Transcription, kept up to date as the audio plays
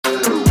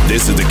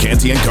This is the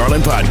Canty and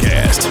Carlin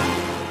podcast.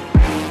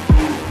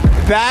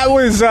 That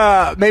was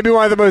maybe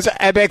one of the most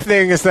epic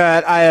things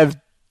that I have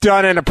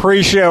done in a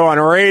pre-show on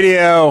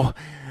radio.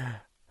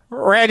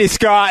 Randy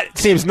Scott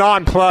seems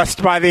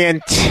nonplussed by the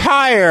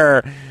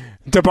entire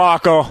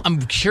debacle.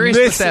 I'm curious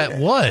what that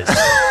was.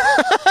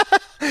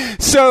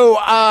 So,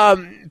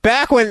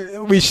 back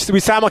when we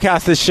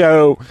simulcast this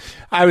show,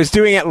 I was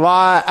doing it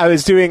live. I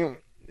was doing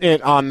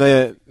it on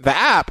the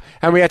app,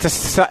 and we had to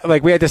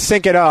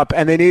sync it up,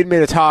 and they needed me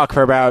to talk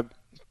for about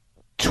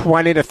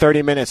 20 to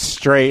 30 minutes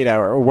straight.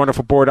 Our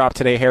wonderful board op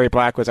today, Harry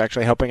Black, was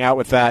actually helping out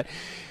with that.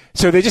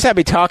 So they just had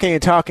me talking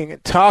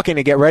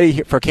to get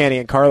ready for Canty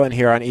and Carlin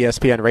here on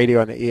ESPN Radio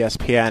and the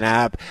ESPN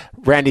app.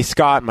 Randy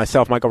Scott and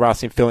myself, Michael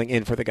Rothstein, filling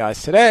in for the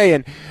guys today.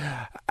 And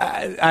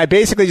I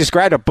basically just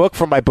grabbed a book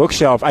from my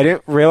bookshelf. I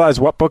didn't realize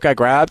what book I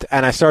grabbed,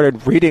 and I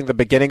started reading the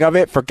beginning of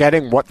it,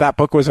 forgetting what that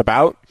book was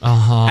about.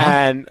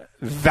 And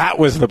that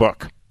was the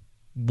book.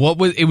 What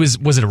was it?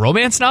 Was it a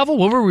romance novel?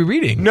 What were we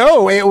reading?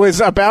 No, it was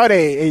about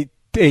it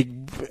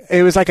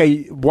was like a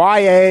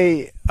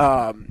YA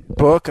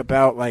book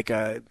about like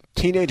a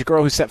teenage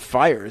girl who set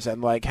fires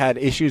and like had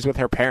issues with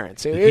her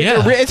parents.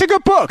 It's a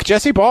good book.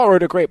 Jesse Ball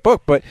wrote a great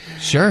book, but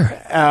sure,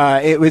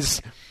 it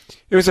was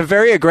a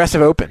very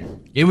aggressive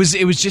open. It was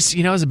just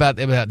it was about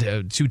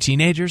two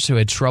teenagers who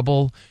had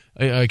trouble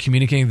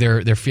communicating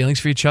their feelings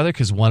for each other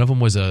because one of them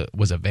was a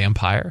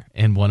vampire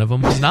and one of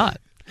them was not.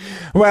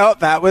 Well,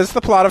 that was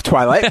the plot of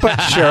Twilight, but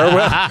sure,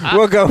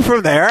 we'll go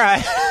from there.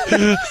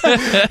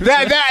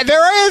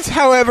 There is,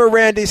 however,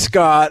 Randy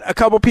Scott, a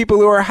couple people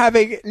who are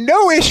having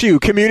no issue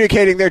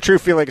communicating their true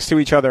feelings to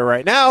each other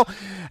right now,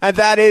 and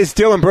that is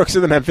Dillon Brooks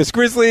of the Memphis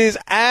Grizzlies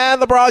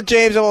and LeBron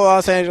James of the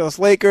Los Angeles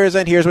Lakers,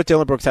 and here's what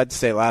Dillon Brooks had to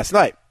say last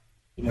night.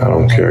 I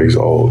don't care. He's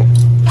old. You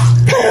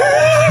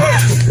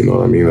know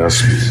what I mean? I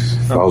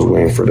was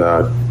waiting for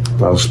that.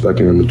 I was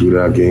expecting him to do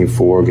that game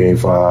 4, game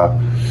 5.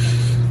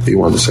 He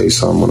wanted to say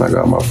something when I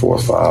got my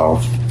 4th foul.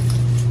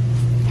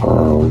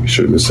 He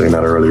should have been saying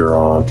that earlier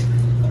on.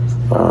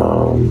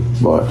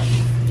 But,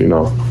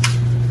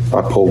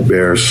 I poke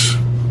bears.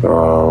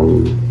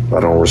 I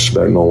don't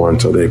respect no one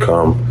until they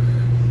come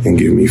and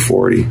give me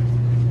 40.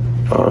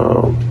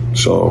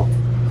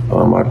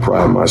 I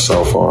pride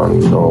myself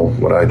on,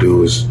 what I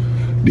do is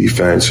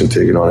defense and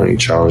taking on any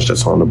challenge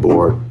that's on the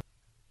board.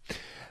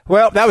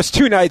 Well, that was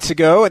 2 nights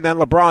ago, and then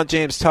LeBron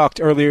James talked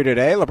earlier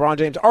today. LeBron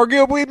James,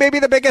 arguably maybe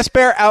the biggest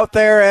bear out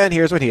there, and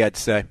here's what he had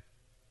to say.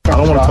 I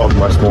don't want to talk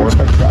much more.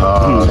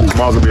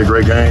 Tomorrow's going to be a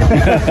great game.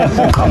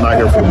 I'm not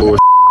here for the bullshit.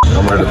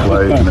 I'm ready to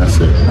play, and that's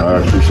it. I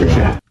appreciate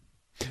it.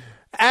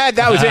 And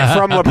that was it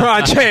from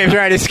LeBron James,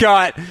 Randy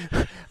Scott.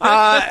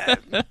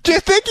 Do you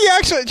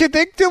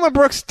think Dillon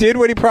Brooks did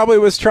what he probably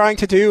was trying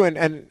to do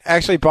and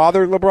actually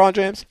bothered LeBron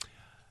James?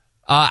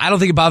 I don't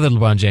think it bothered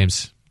LeBron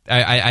James.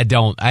 I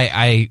don't.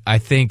 I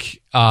think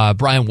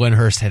Brian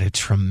Windhorst had a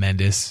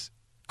tremendous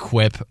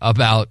quip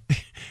about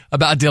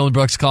Dillon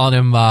Brooks calling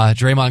him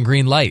Draymond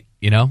Green Light,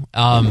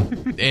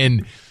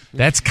 and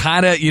that's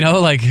kind of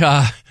like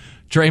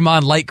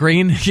Draymond Light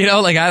Green,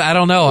 I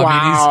don't know.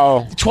 Wow.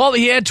 I mean, 12.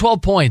 He had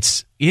 12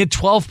 points. He had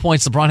 12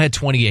 points. LeBron had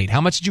 28.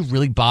 How much did you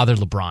really bother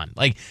LeBron?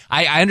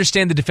 I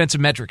understand the defensive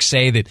metrics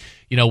say that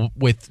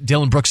with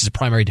Dillon Brooks as a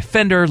primary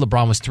defender,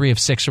 LeBron was 3 of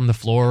 6 from the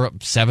floor,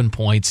 7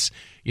 points.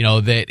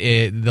 That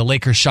the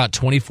Lakers shot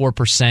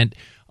 24%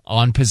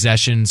 on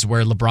possessions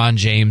where LeBron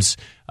James,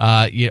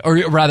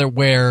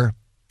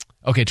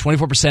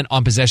 24%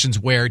 on possessions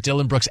where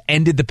Dillon Brooks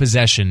ended the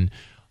possession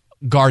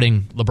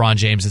guarding LeBron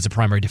James as a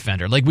primary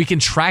defender. We can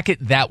track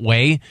it that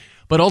way,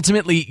 but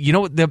ultimately,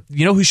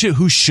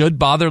 who should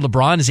bother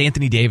LeBron is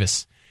Anthony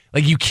Davis.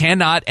 You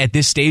cannot, at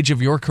this stage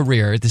of your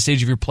career, at the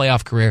stage of your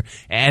playoff career,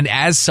 and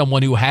as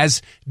someone who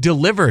has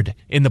delivered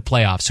in the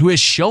playoffs, who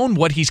has shown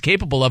what he's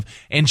capable of,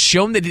 and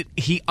shown that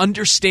he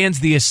understands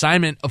the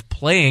assignment of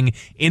playing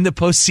in the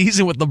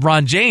postseason with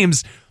LeBron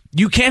James,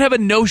 you can't have a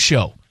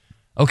no-show,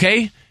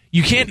 okay?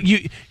 You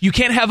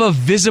can't have a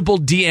visible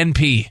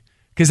DNP,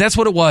 because that's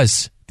what it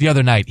was the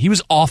other night. He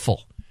was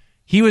awful.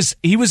 He was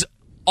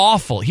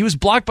awful. He was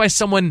blocked by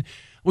someone.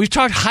 We've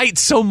talked height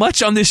so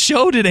much on this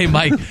show today,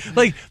 Mike.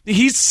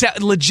 He's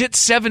legit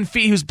 7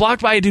 feet. He was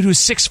blocked by a dude who's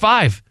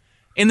 6'5".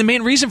 And the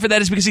main reason for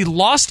that is because he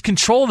lost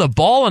control of the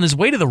ball on his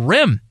way to the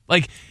rim.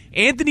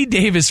 Anthony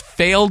Davis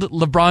failed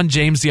LeBron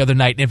James the other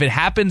night. And if it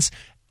happens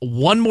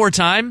one more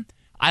time,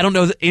 I don't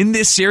know. In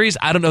this series,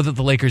 I don't know that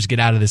the Lakers get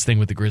out of this thing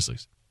with the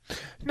Grizzlies.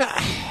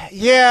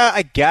 Yeah,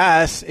 I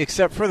guess,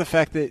 except for the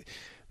fact that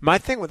my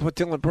thing with what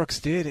Dillon Brooks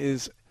did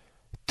is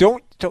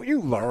don't you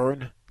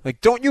learn?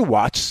 Don't you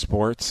watch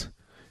sports?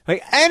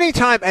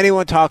 Anytime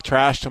anyone talked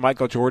trash to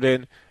Michael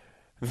Jordan,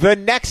 the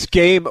next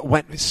game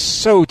went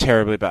so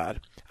terribly bad.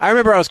 I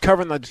remember I was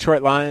covering the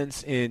Detroit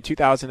Lions in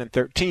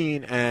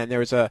 2013, and there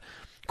was a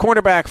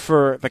cornerback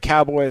for the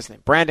Cowboys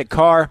named Brandon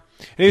Carr.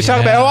 And he was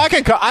talking about,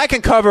 I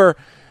can cover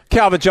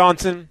Calvin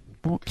Johnson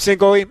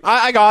singly.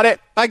 I got it.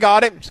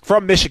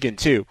 From Michigan,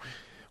 too.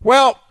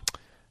 Well,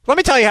 let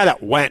me tell you how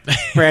that went,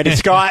 Randy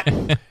Scott.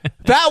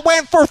 That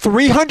went for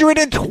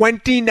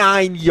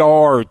 329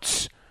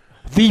 yards.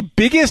 the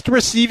biggest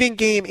receiving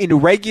game in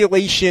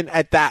regulation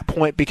at that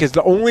point, because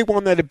the only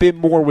one that had been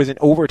more was in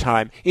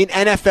overtime in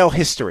NFL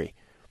history.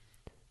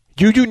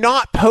 You do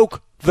not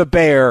poke the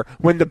Bear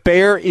when the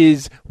Bear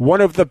is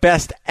one of the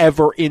best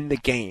ever in the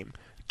game.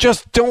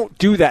 Just don't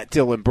do that,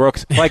 Dylan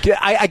Brooks. Like,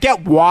 I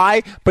get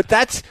why, but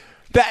that.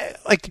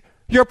 Like,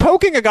 you're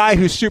poking a guy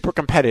who's super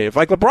competitive.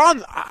 Like,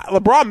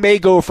 LeBron may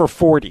go for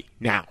 40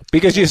 now,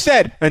 because you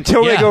said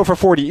until they go for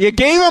 40. You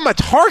gave him a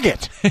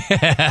target.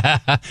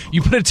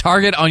 You put a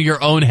target on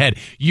your own head.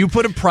 You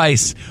put a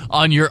price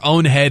on your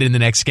own head in the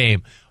next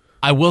game.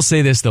 I will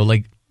say this, though.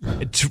 Like,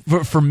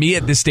 for me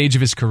at this stage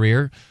of his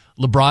career,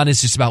 LeBron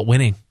is just about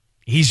winning.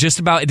 He's just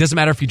about, it doesn't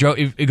matter if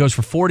it goes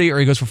for 40 or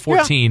he goes for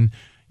 14. Yeah.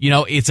 You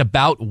know, it's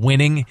about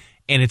winning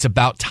and it's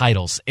about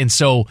titles. And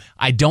so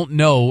I don't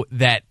know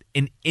that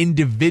an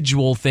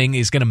individual thing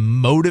is going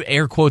to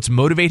air quotes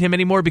motivate him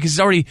anymore, because he's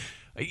already,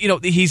 you know,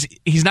 he's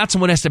not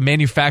someone who has to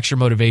manufacture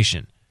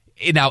motivation.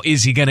 Now,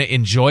 is he going to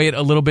enjoy it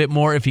a little bit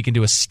more if he can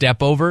do a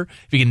step over?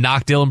 If he can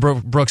knock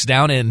Dylan Brooks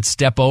down and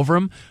step over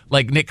him,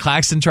 like Nick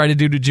Claxton tried to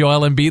do to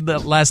Joel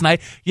Embiid last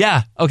night?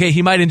 Yeah, okay,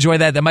 he might enjoy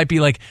that. That might be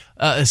like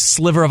a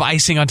sliver of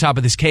icing on top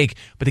of this cake,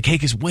 but the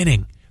cake is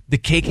winning. The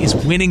cake is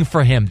winning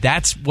for him.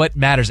 That's what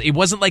matters. It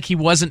wasn't like he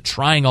wasn't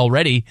trying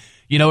already.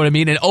 You know what I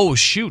mean? And oh,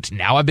 shoot,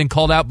 now I've been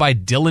called out by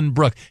Dylan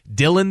Brooks.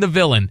 Dylan the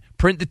villain.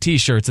 Print the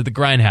T-shirts at the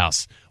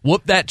Grindhouse.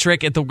 Whoop that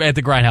trick at the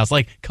Grindhouse.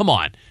 Like, come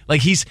on.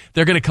 Like,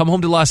 they're going to come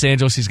home to Los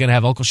Angeles. He's going to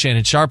have Uncle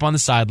Shannon Sharp on the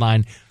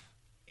sideline.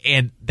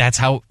 And that's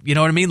how, you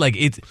know what I mean? Like,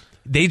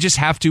 they just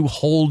have to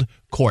hold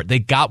court. They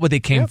got what they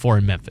came for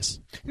in Memphis.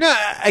 No,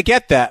 I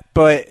get that.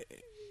 But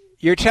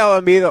you're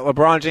telling me that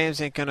LeBron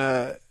James ain't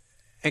gonna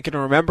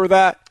remember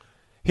that?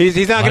 He's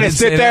not going to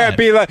sit there and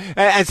be like,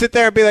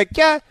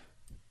 yeah, I'm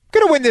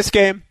going to win this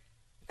game,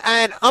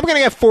 and I'm going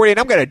to get 40, and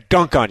I'm going to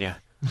dunk on you.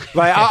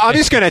 Like, I'm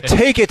just going to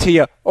take it to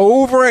you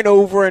over and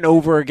over and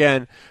over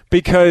again,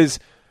 because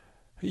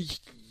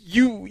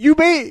you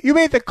made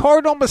the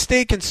cardinal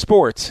mistake in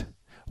sports.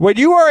 When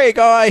you are a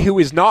guy who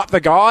is not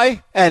the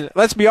guy, and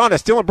let's be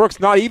honest, Dylan Brooks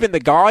not even the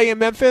guy in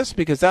Memphis,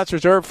 because that's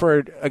reserved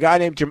for a guy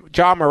named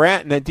John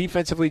Morant, and then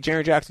defensively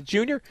Jaren Jackson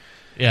Jr.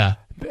 Yeah.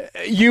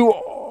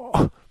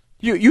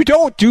 You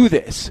don't do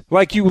this.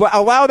 Like, you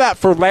allow that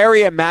for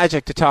Larry and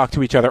Magic to talk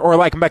to each other, or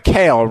like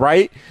McHale,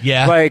 right?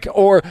 Yeah. Like,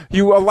 or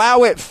you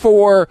allow it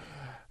for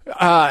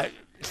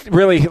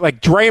really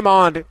like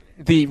Draymond,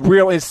 the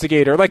real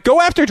instigator. Like, go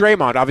after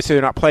Draymond. Obviously,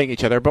 they're not playing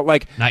each other, but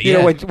like, you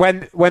know,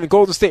 when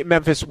Golden State and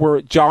Memphis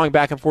were jawing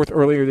back and forth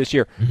earlier this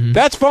year,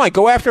 that's fine.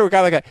 Go after a guy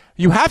like that.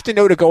 You have to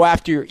know to go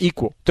after your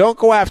equal. Don't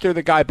go after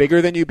the guy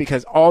bigger than you,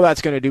 because all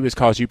that's going to do is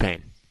cause you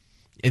pain.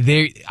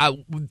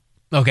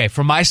 Okay,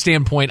 from my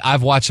standpoint,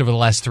 I've watched over the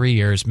last 3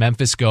 years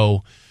Memphis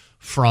go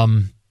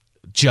from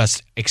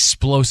just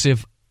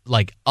explosive,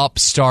 like,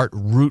 upstart,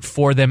 root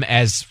for them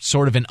as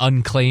sort of an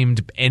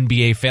unclaimed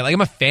NBA fan. Like,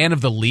 I'm a fan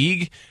of the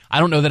league. I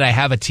don't know that I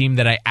have a team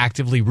that I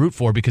actively root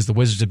for, because the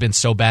Wizards have been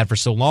so bad for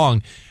so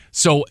long.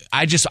 So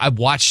I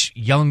watch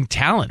young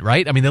talent,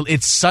 right? I mean,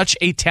 it's such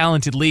a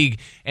talented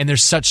league, and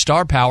there's such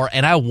star power,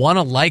 and I want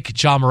to like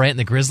John Morant and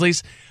the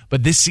Grizzlies,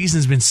 but this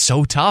season's been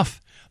so tough.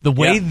 The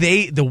way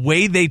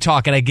they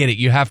talk, and I get it,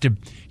 you have to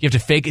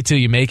fake it till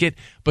you make it,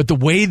 but the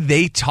way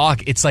they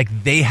talk, it's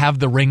like they have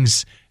the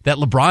rings that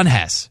LeBron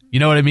has.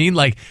 You know what I mean?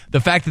 Like, the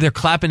fact that they're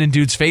clapping in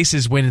dudes'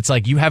 faces when it's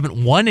like you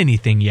haven't won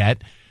anything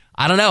yet.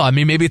 I don't know. I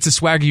mean, maybe it's a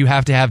swagger you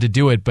have to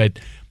do it, but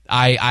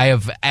I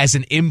have, as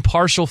an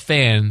impartial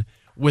fan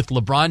with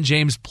LeBron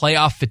James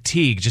playoff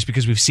fatigue, just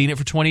because we've seen it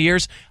for 20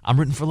 years, I'm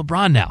rooting for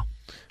LeBron now.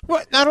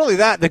 Well, not only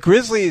that, the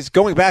Grizzlies,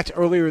 going back to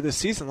earlier this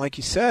season, like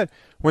you said,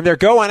 when they're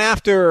going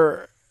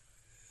after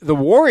the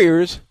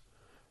Warriors,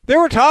 they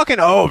were talking,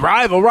 oh,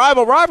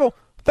 rival.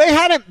 They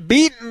hadn't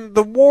beaten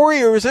the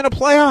Warriors in a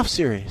playoff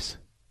series.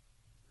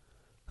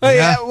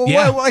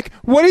 Like,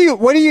 what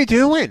are you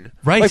doing?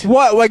 Right. Like,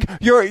 what? Like,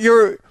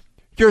 you're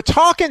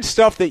talking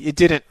stuff that you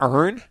didn't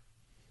earn.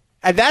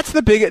 And that's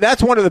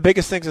one of the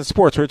biggest things in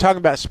sports. We were talking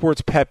about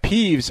sports pet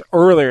peeves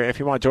earlier. If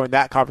you want to join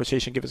that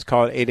conversation, give us a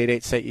call at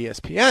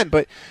 888-SAY-ESPN.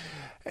 But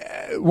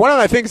one of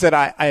the things that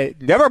I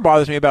never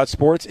bothers me about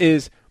sports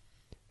is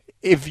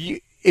if you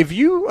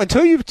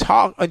until you've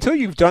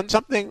done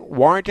something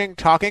warranting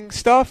talking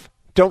stuff,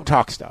 don't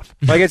talk stuff.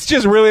 Like, it's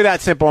just really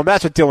that simple. And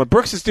that's what Dylan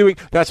Brooks is doing.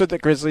 That's what the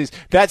Grizzlies,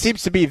 that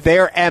seems to be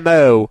their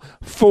MO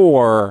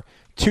for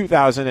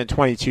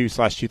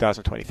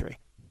 2022/2023.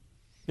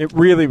 It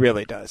really,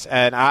 really does.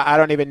 And I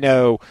don't even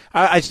know.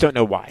 I just don't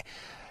know why.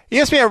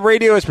 ESPN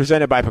Radio is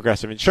presented by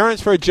Progressive Insurance.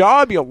 For a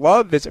job you'll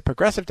love, visit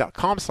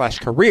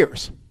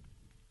progressive.com/careers.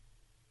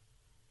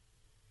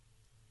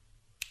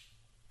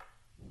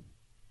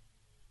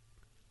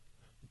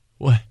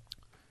 What?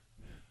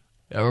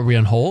 Are we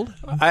on hold?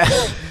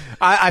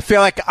 I feel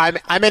like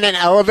I'm in an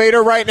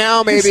elevator right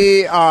now.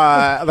 Maybe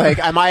like,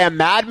 am I a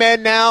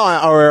madman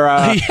now, or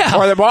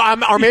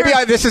maybe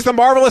this is the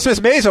Marvelous Miss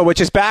Maisel, which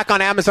is back on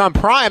Amazon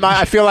Prime.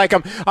 I feel like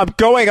I'm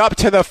going up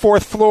to the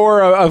fourth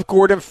floor of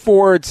Gordon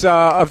Ford's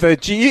of the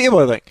GE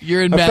building.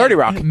 You're in 30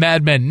 Rock.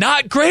 Mad Men.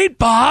 Not great,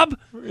 Bob.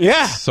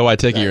 Yeah. So I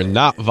take it you're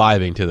not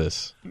vibing to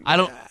this. I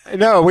don't.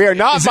 No, we are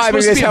not Is this vibing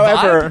supposed to this, be a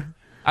however. vibe?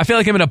 I feel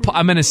like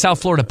I'm in a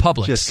South Florida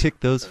Publix. Just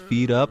kick those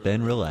feet up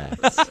and relax.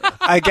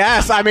 I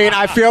guess. I mean,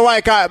 I feel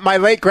like my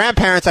late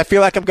grandparents, I feel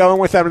like I'm going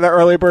with them to the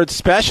early bird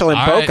special in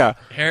All Boca.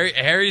 right.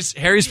 Harry's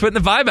putting the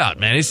vibe out,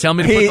 man. He's telling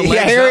me to put the legs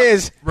Yeah,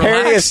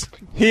 Harry up. is.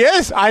 He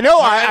is. I know.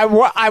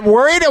 I'm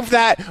worried of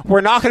that. We're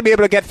not going to be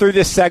able to get through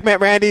this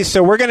segment, Randy.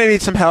 So we're going to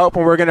need some help,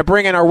 and we're going to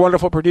bring in our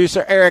wonderful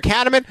producer, Eric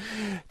Hanneman,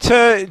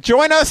 to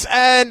join us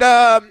and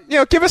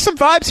give us some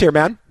vibes here,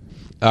 man.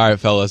 All right,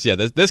 fellas. Yeah,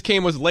 this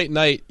came with late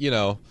night,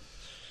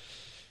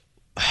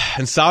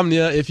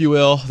 insomnia, if you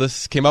will.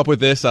 This came up with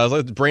this. I was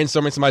like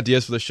brainstorming some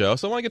ideas for the show,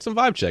 so I want to get some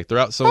vibe check.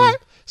 Throw out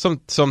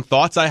some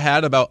thoughts I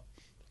had about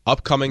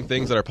upcoming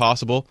things that are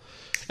possible.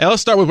 And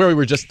let's start with where we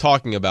were just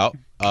talking about.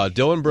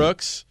 Dillon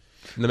Brooks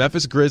and the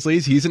Memphis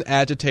Grizzlies. He's an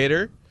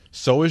agitator.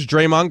 So is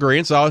Draymond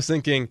Green. So I was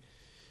thinking,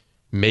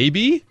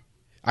 maybe.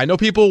 I know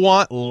people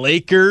want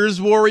Lakers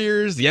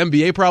Warriors. The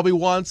NBA probably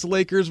wants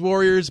Lakers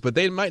Warriors, but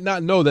they might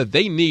not know that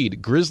they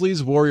need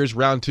Grizzlies Warriors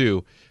round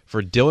 2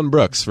 for Dillon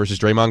Brooks versus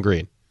Draymond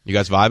Green. You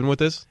guys vibing with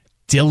this?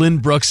 Dillon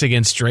Brooks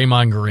against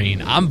Draymond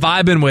Green. I'm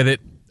vibing with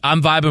it.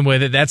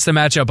 That's the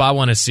matchup I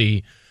want to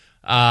see.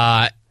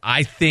 I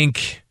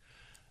think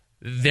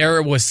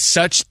there was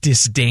such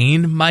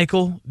disdain,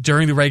 Michael,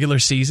 during the regular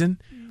season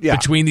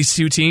between these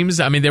two teams.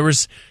 I mean, there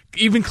was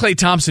even Klay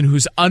Thompson,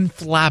 who's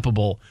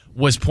unflappable,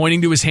 was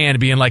pointing to his hand,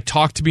 being like,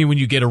 talk to me when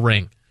you get a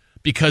ring,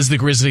 because the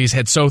Grizzlies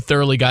had so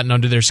thoroughly gotten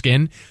under their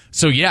skin.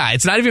 So, yeah,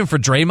 it's not even for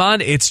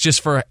Draymond. It's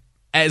just for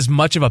as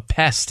much of a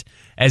pest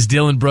as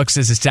Dillon Brooks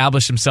has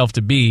established himself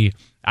to be.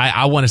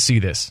 I want to see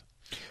this.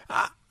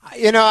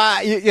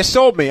 You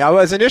sold me. I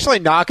was initially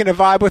not going to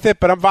vibe with it,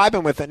 but I'm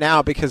vibing with it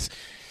now because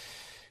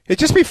it'd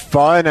just be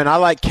fun, and I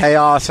like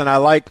chaos, and I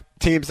like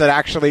teams that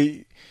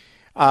actually,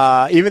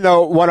 even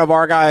though one of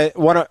our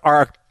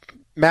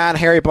man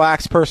Harry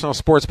Black's personal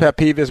sports pet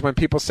peeve is when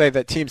people say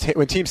that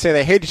when teams say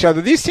they hate each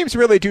other, these teams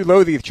really do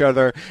loathe each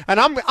other, and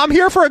I'm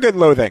here for a good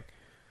loathing.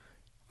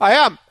 I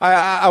am.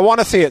 I want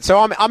to see it, so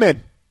I'm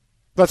in.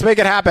 Let's make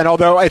it happen.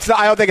 Although I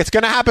don't think it's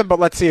going to happen, but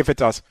let's see if it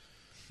does.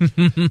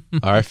 All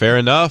right, fair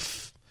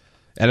enough.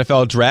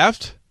 NFL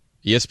Draft.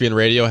 ESPN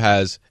Radio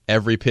has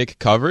every pick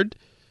covered.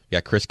 We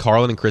got Chris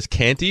Carlin and Chris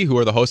Canty, who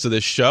are the hosts of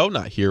this show.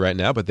 Not here right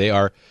now, but they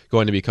are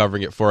going to be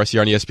covering it for us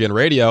here on ESPN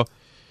Radio.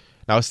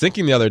 And I was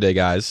thinking the other day,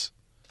 guys,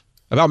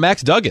 about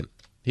Max Duggan.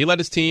 He led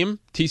his team,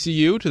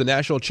 TCU, to the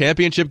national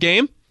championship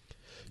game.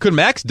 Could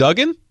Max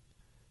Duggan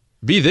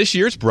be this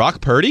year's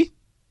Brock Purdy?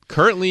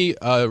 Currently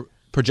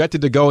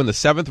projected to go in the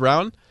 7th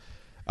round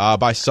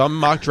by some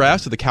mock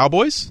drafts to the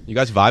Cowboys. You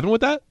guys vibing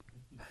with that?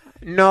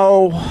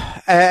 No,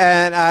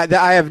 and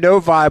I have no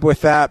vibe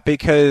with that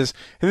because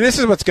this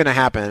is what's going to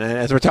happen. And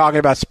as we're talking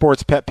about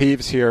sports pet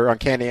peeves here on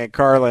Canty and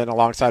Carlin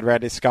alongside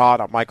Randy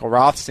Scott on Michael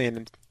Rothstein,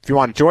 and if you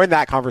want to join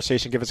that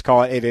conversation, give us a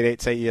call at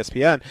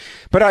 888-SAY-ESPN.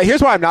 But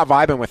here's why I'm not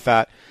vibing with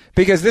that,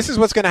 because this is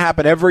what's going to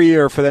happen every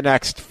year for the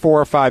next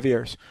 4 or 5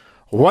 years.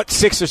 What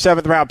 6th or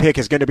 7th round pick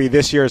is going to be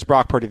this year's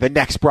Brock Purdy, the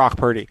next Brock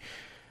Purdy?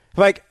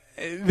 Like,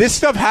 this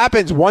stuff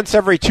happens once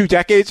every 2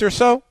 decades or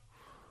so.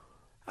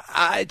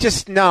 It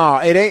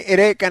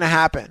ain't going to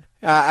happen.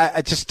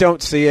 I just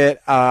don't see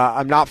it.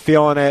 I'm not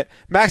feeling it.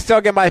 Max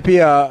Duggan might be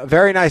a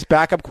very nice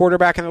backup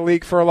quarterback in the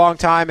league for a long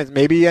time, and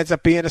maybe he ends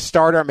up being a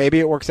starter. Maybe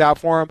it works out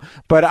for him.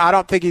 But I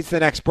don't think he's the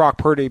next Brock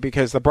Purdy,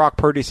 because the Brock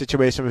Purdy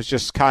situation was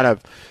just kind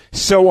of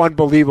so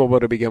unbelievable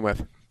to begin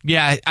with.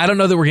 Yeah, I don't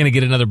know that we're going to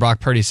get another Brock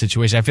Purdy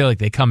situation. I feel like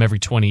they come every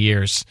 20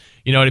 years.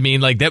 You know what I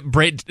mean? Like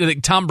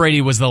Tom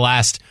Brady was the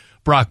last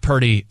Brock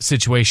Purdy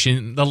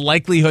situation. The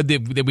likelihood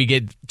that we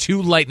get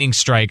 2 lightning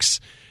strikes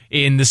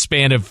in the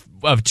span of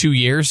 2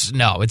 years,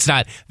 no, it's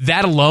not.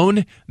 That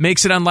alone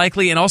makes it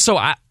unlikely. And also,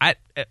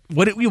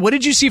 what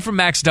did you see from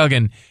Max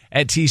Duggan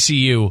at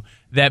TCU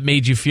that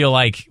made you feel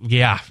like,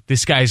 yeah,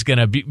 this guy's going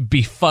to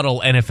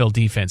befuddle NFL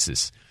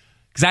defenses?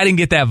 Because I didn't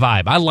get that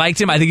vibe. I liked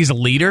him. I think he's a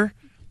leader.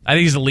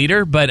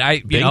 But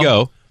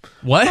Bingo.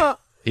 What?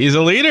 He's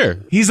a leader.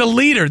 He's a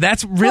leader.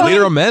 That's really a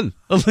leader of men.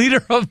 A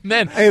leader of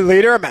men. A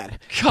leader of men.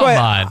 Come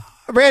on.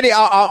 Randy,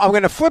 I'm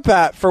going to flip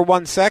that for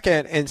 1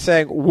 second and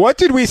saying, what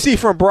did we see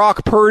from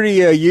Brock Purdy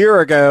a year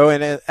ago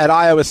at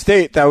Iowa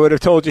State that would have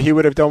told you he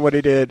would have done what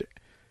he did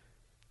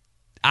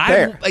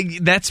there?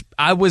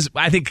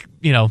 I think,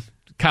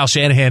 Kyle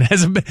Shanahan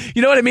has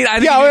you know what I mean? I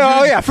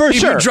think for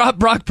sure. If you drop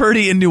Brock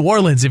Purdy in New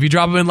Orleans, if you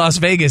drop him in Las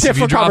Vegas, different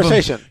if you drop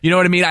conversation. Him, you know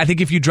what I mean? I think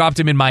if you dropped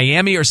him in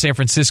Miami or San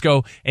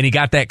Francisco and he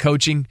got that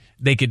coaching,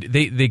 they could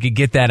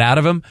get that out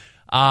of him.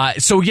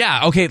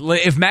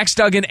 If Max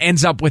Duggan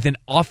ends up with an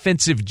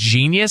offensive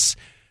genius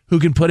who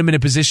can put him in a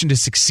position to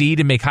succeed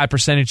and make high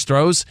percentage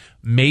throws,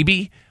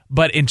 maybe.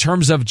 But in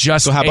terms of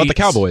just how about the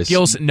Cowboys?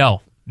 Skills,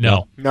 no.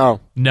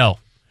 Nope.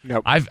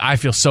 I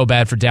feel so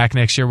bad for Dak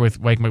next year with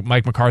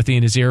Mike McCarthy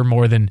in his ear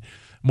more than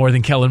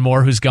Kellen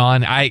Moore, who's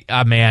gone. I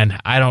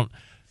don't.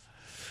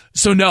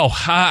 So no,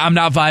 I'm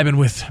not vibing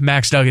with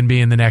Max Duggan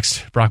being the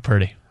next Brock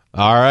Purdy.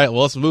 All right,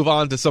 well, let's move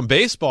on to some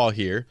baseball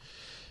here.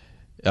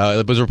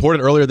 It was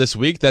reported earlier this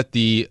week that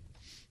the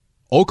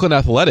Oakland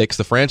Athletics,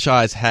 the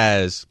franchise,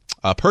 has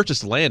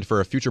purchased land for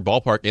a future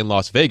ballpark in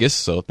Las Vegas.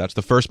 So that's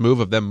the first move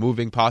of them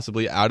moving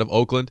possibly out of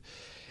Oakland.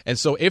 And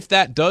so if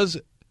that does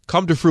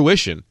come to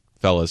fruition,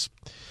 fellas,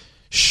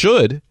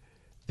 should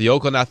the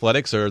Oakland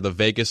Athletics or the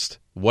Vegas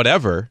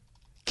whatever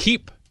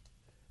keep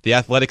the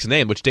Athletics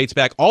name, which dates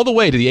back all the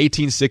way to the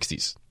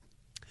 1860s?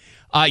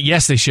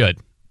 Yes, they should.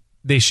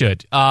 They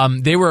should.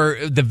 They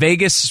were the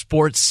Vegas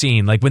sports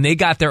scene. Like when they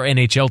got their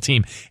NHL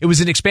team, it was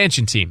an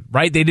expansion team,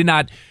 right? They did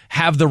not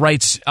have the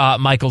rights,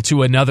 Michael,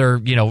 to another.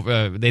 They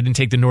didn't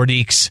take the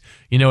Nordiques.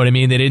 You know what I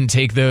mean? They didn't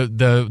take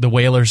the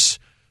Whalers.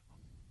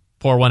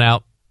 Pour one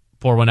out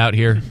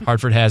here.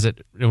 Hartford has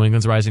it. New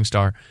England's rising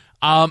star.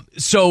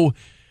 So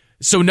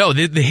no,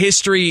 the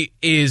history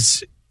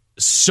is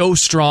so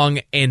strong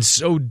and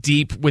so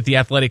deep with the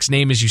Athletics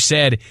name, as you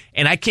said,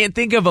 and I can't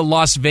think of a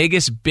Las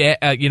Vegas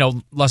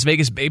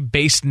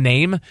based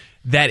name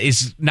that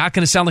is not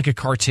going to sound like a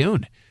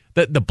cartoon.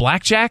 The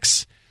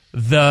Blackjacks,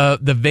 the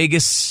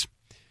Vegas,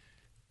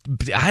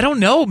 I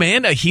don't know,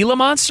 man, a Gila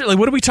Monster. Like,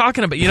 what are we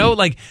talking about?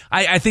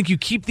 I think you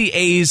keep the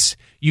A's,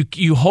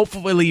 you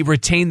hopefully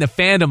retain the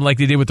fandom like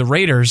they did with the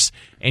Raiders,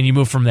 and you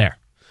move from there.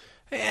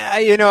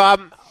 Yeah,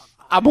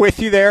 I'm with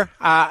you there.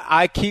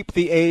 I keep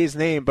the A's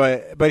name,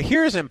 but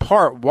here's in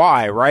part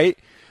why, right?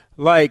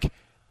 Like,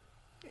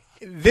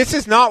 this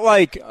is not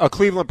like a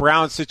Cleveland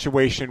Browns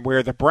situation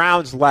where the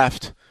Browns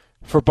left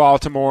for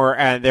Baltimore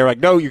and they're like,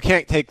 no, you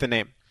can't take the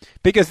name.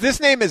 Because this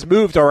name has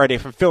moved already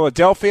from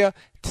Philadelphia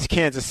to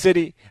Kansas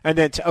City and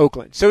then to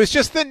Oakland. So it's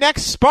just the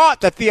next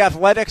spot that the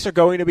Athletics are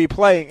going to be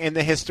playing in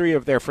the history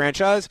of their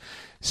franchise.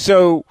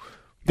 So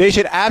they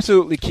should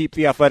absolutely keep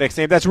the Athletics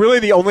name. That's really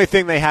the only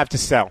thing they have to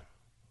sell.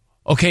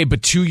 Okay,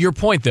 but to your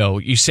point, though,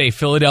 you say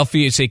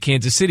Philadelphia, you say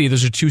Kansas City.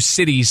 Those are two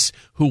cities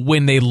who,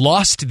 when they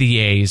lost the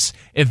A's,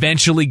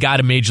 eventually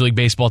got a Major League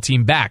Baseball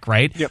team back,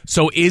 right? Yep.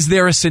 So is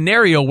there a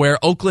scenario where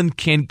Oakland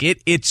can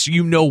get its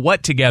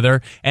you-know-what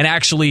together and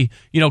actually,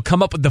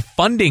 come up with the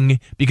funding?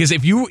 Because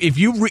if you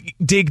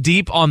dig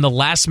deep on the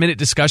last-minute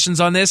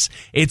discussions on this,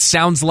 it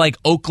sounds like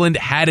Oakland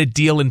had a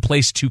deal in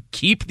place to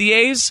keep the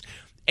A's,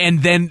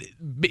 and then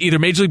either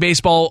Major League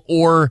Baseball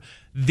or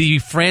the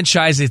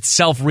franchise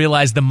itself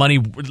realized the money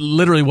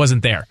literally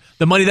wasn't there.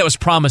 The money that was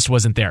promised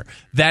wasn't there.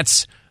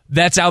 That's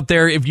out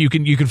there. If you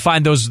can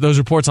find those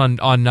reports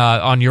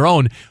on your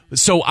own.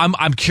 So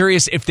I'm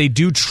curious if they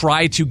do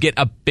try to get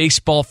a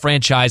baseball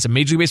franchise, a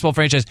Major League Baseball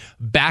franchise,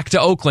 back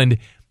to Oakland,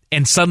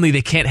 and suddenly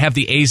they can't have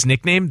the A's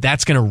nickname.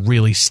 That's going to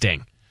really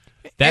sting.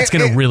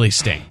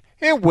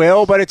 It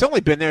will, but it's only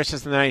been there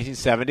since the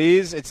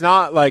 1970s. It's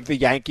not like the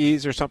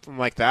Yankees or something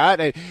like that.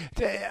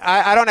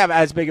 I don't have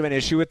as big of an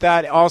issue with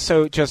that.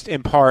 Also, just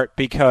in part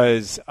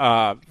because,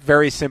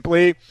 very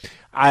simply,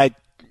 I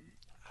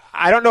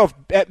don't know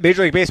if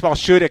Major League Baseball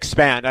should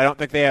expand. I don't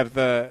think they have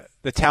the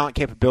talent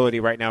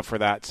capability right now for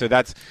that. So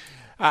that's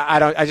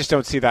I just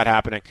don't see that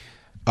happening.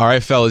 All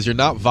right, fellas, you're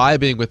not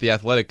vibing with the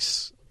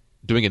Athletics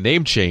doing a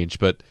name change,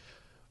 but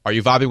are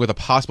you vibing with a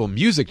possible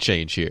music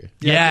change here?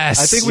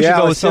 Yes. I think we should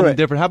go with something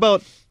different. How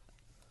about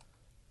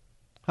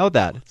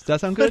that? Does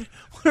that sound good?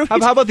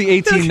 How about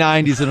the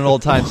 1890s in an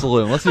old-time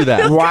saloon? Let's do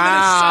that. Wow.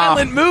 A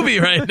silent movie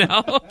right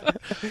now.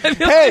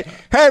 Hey,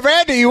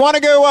 Randy, you want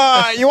to go?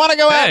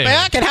 Out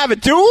back and have a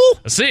duel?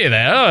 See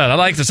there. I'd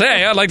like to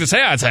say.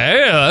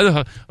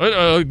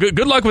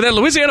 Good luck with that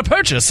Louisiana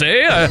Purchase.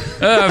 I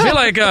feel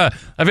like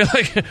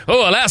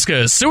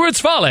Alaska, Seward's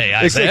Folly.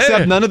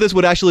 Except none of this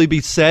would actually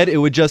be said. It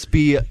would just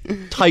be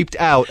typed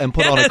out and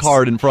put on a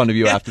card in front of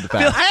you after the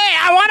fact. Hey,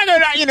 I want to go.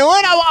 You know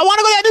what? I want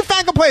to go to that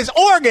newfangled place,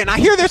 Oregon. I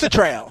hear there's a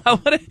trail.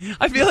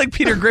 I feel like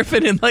Peter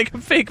Griffin in like a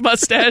fake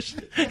mustache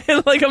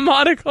and like a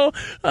monocle.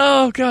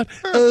 Oh God.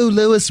 Oh,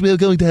 Lois, we're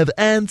going to have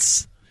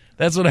ants.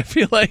 That's what I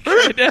feel like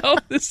right now.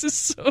 This is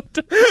so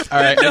dumb. All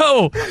right.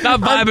 No, not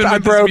vibing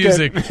with broken. this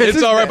music.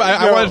 It's all right, but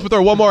I wanted to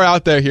throw one more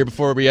out there here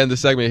before we end the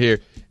segment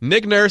here.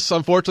 Nick Nurse,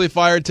 unfortunately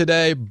fired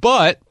today,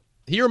 but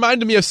he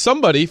reminded me of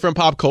somebody from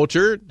pop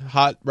culture,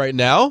 hot right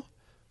now.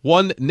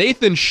 One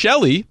Nathan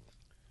Shelley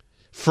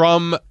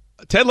from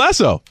Ted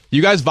Lasso.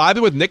 You guys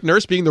vibing with Nick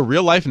Nurse being the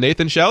real-life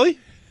Nathan Shelley?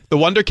 The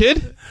Wonder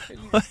Kid?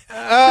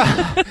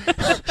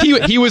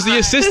 He was the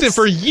assistant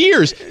for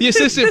years. The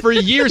assistant for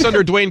years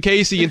under Dwayne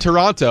Casey in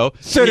Toronto.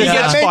 So he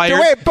gets fired, all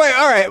right,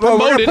 well,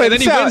 promoted, play and then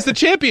he wins the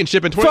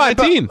championship in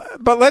 2019. Fine,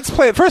 but let's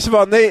play it. First of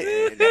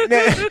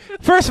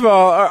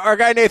all, our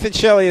guy Nathan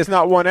Shelley has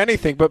not won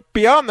anything. But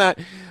beyond that,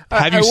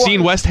 have you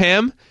seen West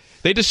Ham?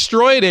 They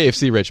destroyed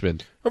AFC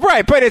Richmond.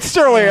 Right, but it's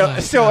still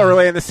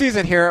early in the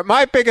season here.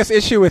 My biggest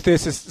issue with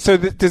this is,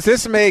 does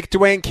this make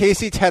Dwayne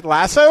Casey Ted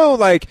Lasso?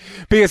 Like,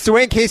 because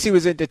Dwayne Casey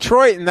was in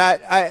Detroit, and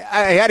that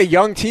I had a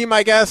young team,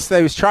 I guess,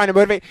 that was trying to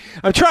motivate.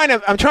 I'm trying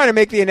to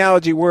make the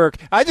analogy work.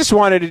 I just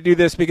wanted to do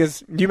this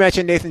because you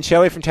mentioned Nathan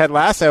Shelley from Ted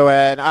Lasso,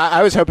 and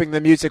I was hoping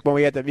the music, when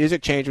we had the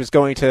music change, was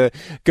going to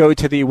go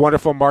to the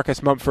wonderful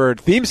Marcus Mumford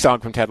theme song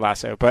from Ted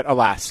Lasso, but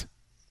alas.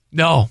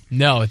 No,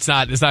 it's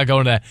not. It's not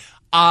going to that.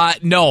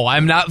 No,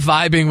 I'm not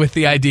vibing with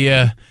the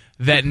idea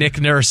that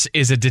Nick Nurse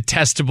is a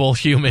detestable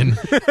human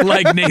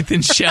like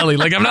Nathan Shelley.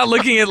 Like, I'm not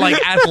looking at,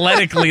 like,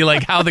 athletically,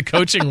 like, how the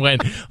coaching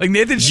went. Like,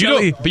 Nathan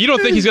Shelley. But you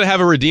don't think he's going to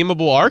have a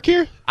redeemable arc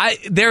here?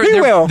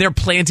 They're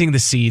planting the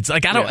seeds.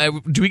 Like, I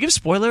don't. Do we give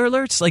spoiler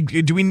alerts? Like,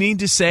 do we need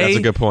to say? That's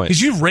a good point.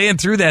 Because you ran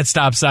through that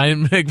stop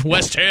sign. Like,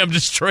 West Ham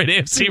destroyed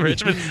AFC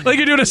Richmond. Like,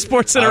 you're doing a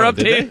Sports Center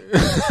update.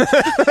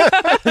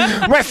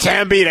 West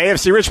Ham beat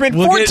AFC Richmond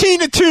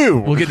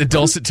 14-2. We'll get the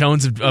dulcet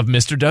tones of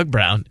Mr. Doug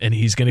Brown, and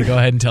he's going to go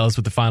ahead and tell us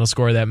what the final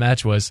score of that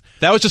match was.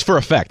 That was just for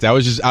effect. That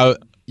was just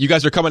you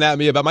guys are coming at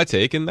me about my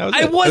take, and that was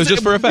it was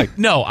just for effect.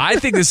 No, I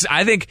think this.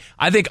 I think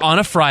on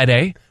a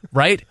Friday,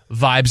 right?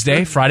 Vibes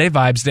Day, Friday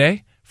Vibes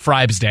Day.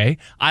 Fribes Day.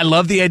 I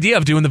love the idea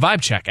of doing the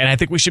vibe check, and I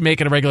think we should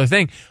make it a regular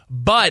thing.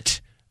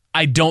 But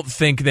I don't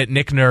think that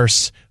Nick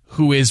Nurse,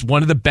 who is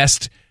one of the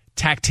best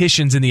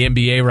tacticians in the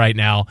NBA right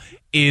now,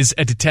 is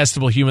a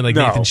detestable human like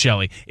Nathan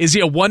Shelley. Is he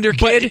a wonder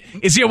kid?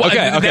 Is he a wonder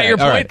kid? Is that your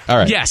point? All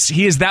right. Yes,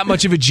 he is that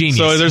much of a genius.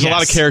 So there's a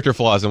lot of character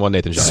flaws in one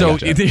Nathan Shelley.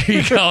 So there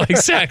you go.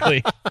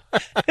 Exactly.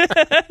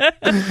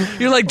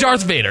 You're like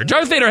Darth Vader.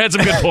 Darth Vader had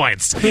some good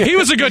points. He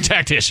was a good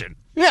tactician.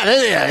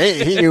 Yeah,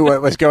 he knew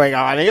what was going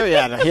on. He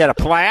had a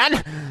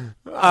plan.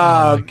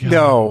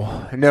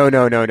 No.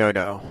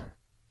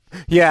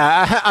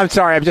 Yeah, I'm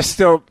sorry. I'm just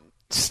still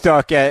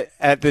stuck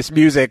at this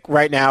music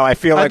right now. I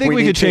feel like I think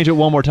we could change it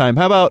one more time.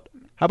 How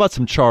about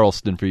some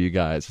Charleston for you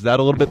guys? Is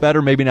that a little bit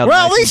better? Maybe not.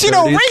 Well, at least,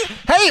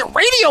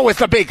 radio was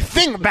the big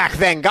thing back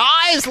then,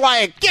 guys.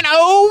 Like,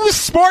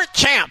 Sport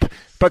Champ.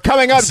 But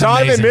coming up, That's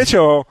Donovan amazing.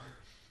 Mitchell.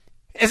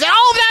 Is all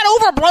of that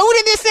overblown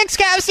in this next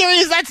Cavs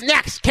series? That's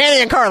next.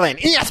 Canty and Carlin,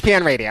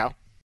 ESPN Radio.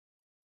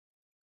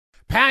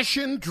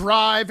 Passion,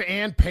 drive,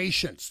 and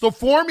patience. The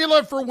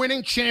formula for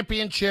winning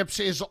championships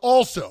is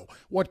also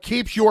what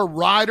keeps your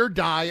ride or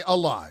die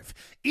alive.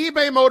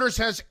 eBay Motors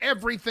has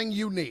everything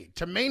you need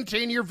to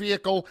maintain your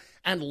vehicle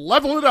and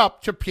level it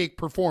up to peak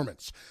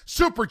performance.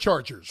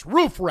 Superchargers,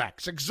 roof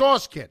racks,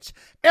 exhaust kits,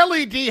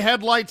 LED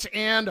headlights,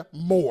 and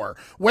more.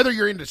 Whether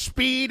you're into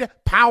speed,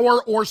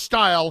 power, or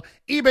style,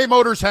 eBay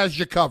Motors has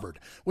you covered.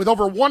 With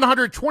over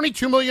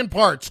 122 million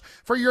parts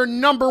for your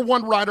number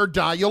one ride or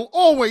die, you'll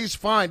always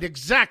find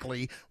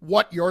exactly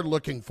what you're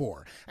looking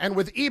for. And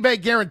with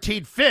eBay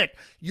Guaranteed Fit,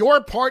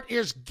 your part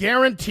is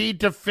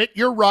guaranteed to fit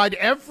your ride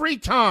every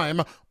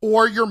time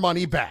or your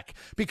money back.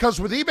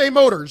 Because with eBay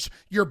Motors,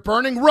 you're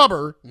burning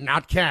rubber,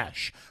 not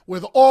cash.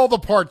 With all the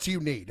parts you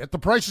need at the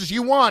prices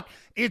you want,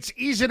 it's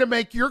easy to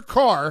make your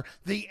car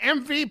the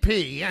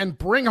MVP and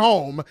bring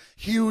home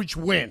huge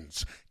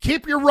wins.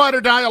 Keep your ride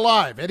or die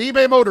alive at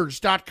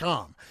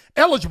ebaymotors.com.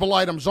 Eligible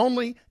items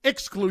only.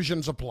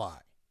 Exclusions apply.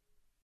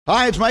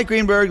 Hi, it's Mike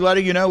Greenberg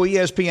letting you know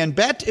ESPN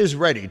Bet is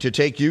ready to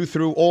take you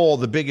through all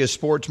the biggest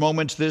sports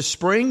moments this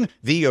spring.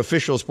 The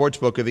official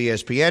sportsbook of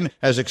ESPN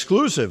has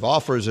exclusive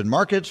offers and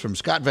markets from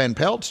Scott Van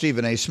Pelt,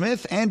 Stephen A.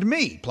 Smith, and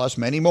me, plus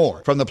many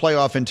more. From the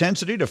playoff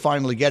intensity to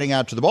finally getting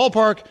out to the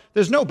ballpark,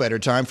 there's no better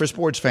time for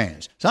sports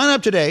fans. Sign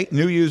up today.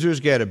 New users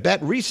get a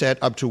bet reset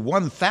up to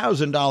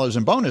 $1,000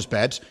 in bonus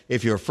bets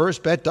if your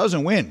first bet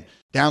doesn't win.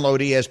 Download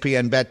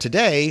ESPN Bet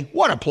today.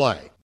 What a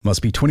play.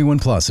 Must be 21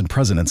 plus and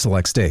present in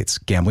select states.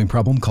 Gambling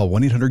problem? Call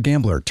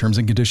 1-800-GAMBLER. Terms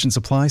and conditions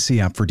apply. See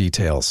app for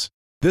details.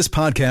 This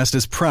podcast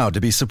is proud to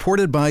be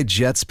supported by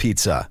Jets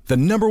Pizza, the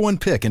 #1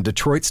 pick in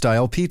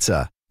Detroit-style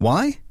pizza.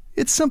 Why?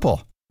 It's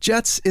simple.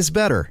 Jets is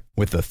better.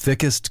 With the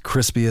thickest,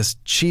 crispiest,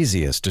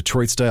 cheesiest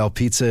Detroit-style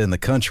pizza in the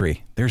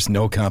country, there's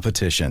no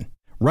competition.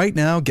 Right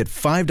now, get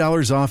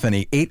 $5 off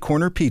any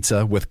 8-corner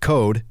pizza with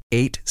code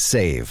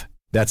 8SAVE.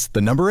 That's the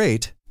number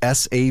 8,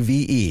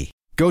 S-A-V-E.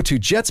 Go to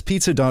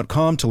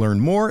jetspizza.com to learn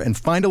more and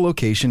find a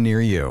location near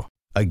you.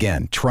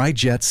 Again, try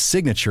Jet's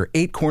signature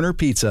 8-corner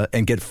pizza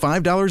and get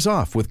 $5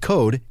 off with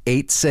code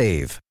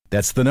 8SAVE.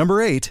 That's the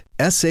number 8,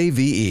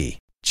 S-A-V-E.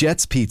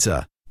 Jet's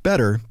Pizza.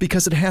 Better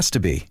because it has to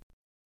be.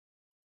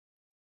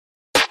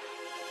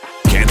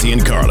 Canty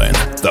and Carlin,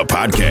 the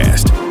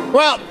podcast.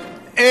 Well,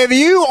 if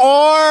you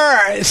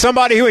are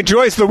somebody who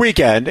enjoys the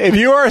weekend, if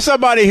you are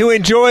somebody who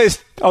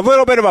enjoys a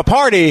little bit of a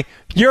party,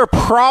 you're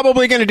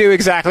probably going to do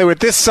exactly what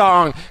this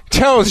song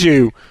tells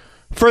you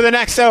for the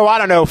next,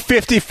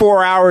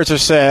 54 hours or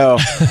so.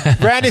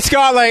 Randy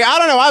Scott,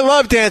 I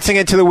love dancing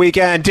into the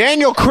weekend.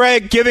 Daniel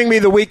Craig giving me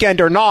the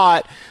weekend or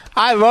not,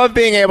 I love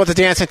being able to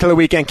dance into the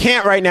weekend.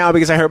 Can't right now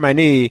because I hurt my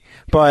knee,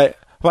 but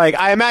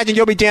I imagine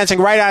you'll be dancing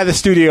right out of the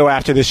studio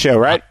after this show,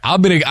 right?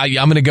 I'm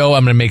gonna go.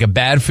 I'm gonna make a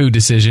bad food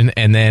decision,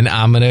 and then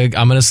I'm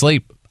gonna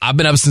sleep. I've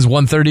been up since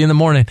 1:30 in the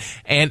morning,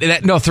 and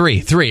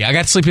 3. I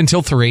got to sleep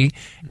until 3,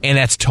 and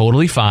that's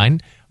totally fine.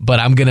 But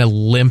I'm gonna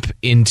limp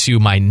into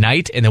my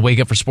night, and then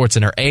wake up for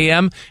SportsCenter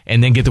AM,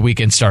 and then get the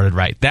weekend started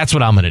right. That's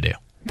what I'm gonna do.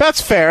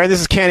 That's fair.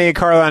 This is Canty and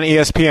Carlin on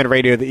ESPN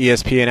Radio, the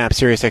ESPN app,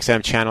 Sirius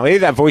XM Channel 80.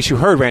 That voice you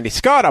heard, Randy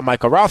Scott. I'm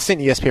Michael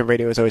Rothstein. ESPN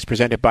Radio is always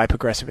presented by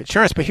Progressive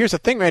Insurance. But here's the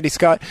thing, Randy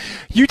Scott.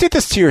 You did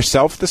this to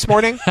yourself this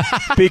morning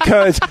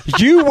because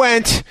you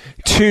went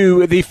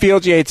to the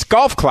Field Yates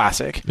Golf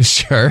Classic.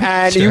 Sure.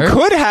 And you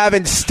could have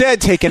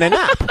instead taken a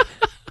nap.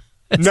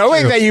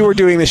 knowing true. That you were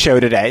doing the show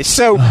today.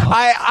 So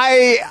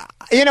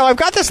I've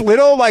got this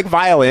little like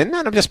violin,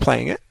 and I'm just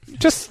playing it.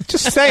 Just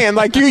saying,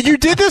 like you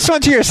did this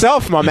one to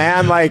yourself, my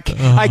man. Like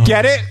I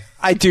get it,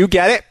 I do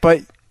get it,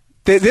 but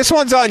this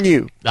one's on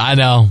you. I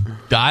know.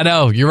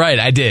 You're right.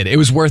 I did. It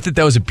was worth it.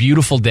 That was a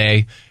beautiful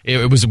day.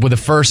 It was with the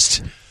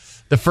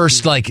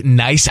first like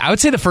nice. I would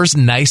say the first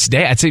nice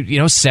day. I'd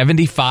say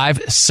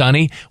 75,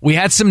 sunny. We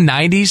had some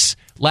 90s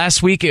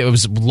last week. It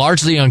was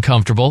largely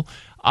uncomfortable.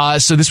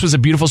 So this was a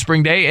beautiful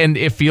spring day, and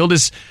if Field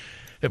is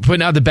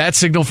putting out the bat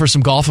signal for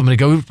some golf, I'm gonna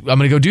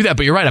go do that.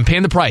 But you're right, I'm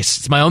paying the price.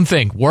 It's my own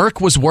thing.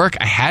 Work was work.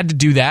 I had to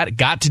do that.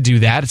 Got to do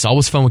that. It's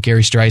always fun with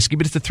Gary Streisky,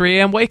 but it's the 3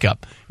 a.m. wake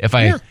up if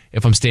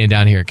I'm staying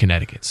down here in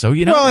Connecticut. So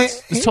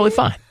it's totally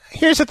fine.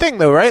 Here's the thing,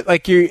 though, right?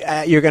 Like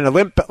you're gonna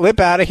limp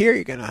out of here.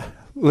 You're gonna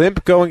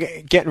limp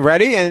getting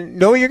ready, and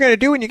know what you're gonna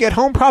do when you get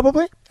home.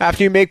 Probably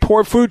after you make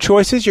poor food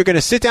choices, you're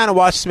gonna sit down and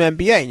watch some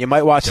NBA, and you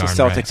might watch the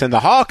Celtics and the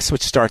Hawks,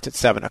 which starts at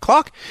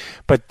 7:00.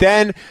 But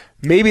then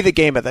maybe the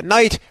game of the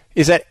night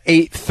is at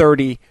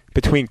 8:30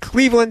 between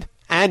Cleveland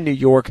and New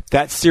York.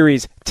 That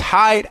series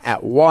tied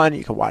at 1.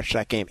 You can watch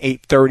that game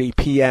 8:30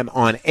 p.m.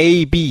 on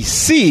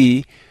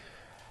ABC.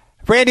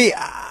 Randy,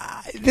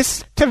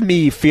 this to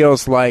me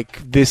feels like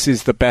this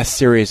is the best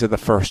series of the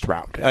first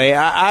round.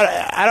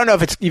 I don't know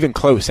if it's even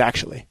close,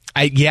 actually.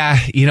 I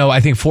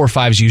think 4 or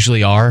 5s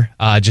usually are,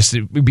 just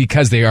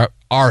because they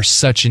are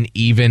such an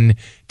even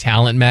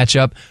talent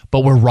matchup,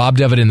 but we're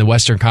robbed of it in the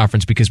Western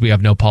Conference because we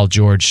have no Paul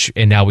George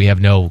and now we have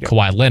no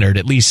Kawhi Leonard.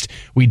 At least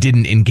we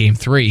didn't in Game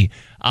 3.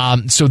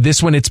 So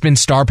this one, it's been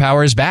star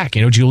power is back.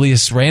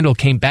 Julius Randle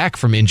came back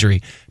from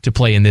injury to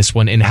play in this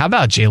one. And how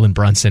about Jalen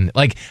Brunson?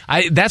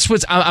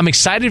 I'm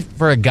excited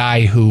for a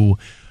guy who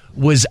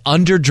was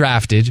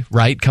underdrafted,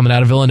 right, coming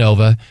out of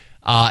Villanova,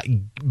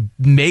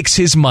 makes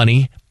his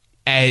money,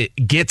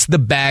 gets the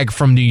bag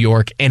from New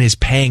York and is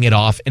paying it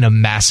off in a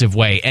massive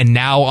way. And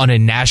now on a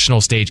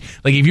national stage,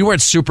 like if you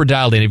weren't super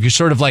dialed in, if you're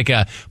sort of like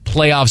a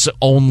playoffs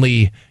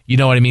only,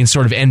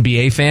 sort of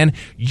NBA fan,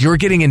 you're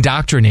getting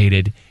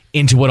indoctrinated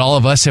into what all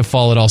of us have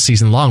followed all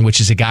season long, which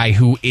is a guy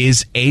who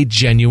is a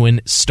genuine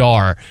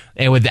star.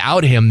 And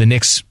without him, the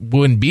Knicks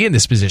wouldn't be in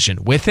this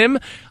position. With him,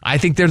 I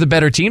think they're the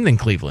better team than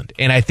Cleveland.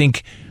 And I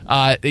think,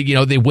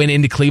 they went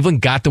into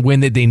Cleveland, got the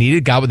win that they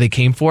needed, got what they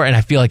came for, and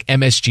I feel like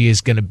MSG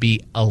is going to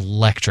be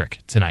electric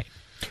tonight.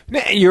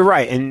 You're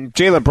right. And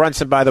Jalen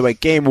Brunson, by the way,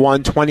 Game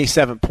 1,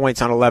 27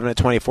 points on 11 of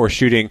 24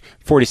 shooting,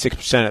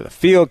 46% of the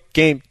field.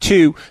 Game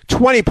 2,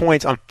 20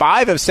 points on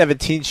 5 of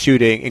 17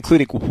 shooting,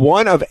 including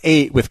 1 of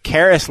 8 with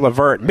Karis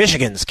LeVert,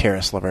 Michigan's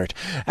Karis LeVert,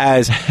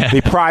 as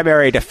the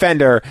primary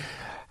defender.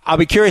 I'll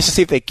be curious to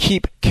see if they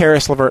keep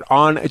Karis LeVert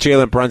on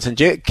Jalen Brunson.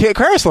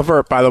 Karis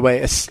LeVert, by the way,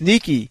 a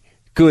sneaky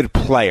good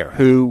player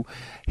who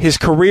his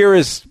career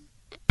has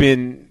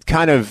been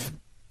kind of,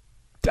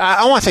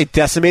 I don't want to say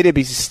decimated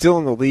because he's still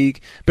in the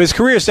league, but his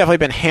career has definitely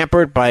been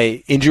hampered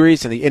by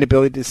injuries and the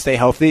inability to stay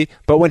healthy.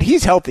 But when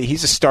he's healthy,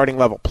 he's a starting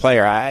level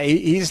player.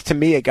 He's, to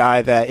me, a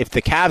guy that if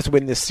the Cavs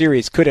win this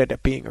series could end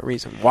up being a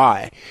reason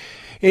why.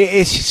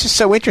 It's just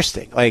so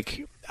interesting.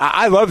 Like,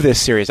 I love this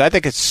series. I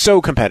think it's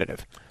so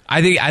competitive.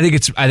 I think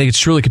it's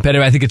truly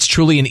competitive. I think it's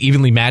truly an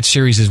evenly matched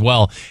series as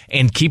well.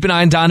 And keep an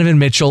eye on Donovan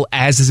Mitchell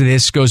as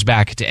this goes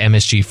back to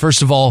MSG.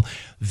 First of all,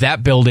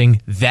 that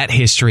building, that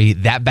history,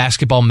 that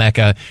basketball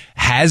mecca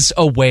has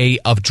a way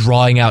of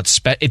drawing out.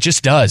 It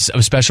just does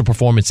of special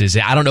performances.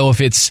 I don't know if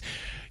it's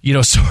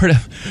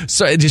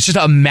so it's just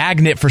a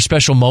magnet for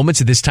special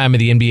moments at this time of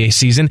the NBA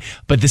season.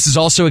 But this is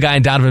also a guy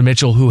in Donovan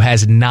Mitchell who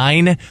has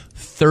 9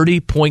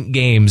 30-point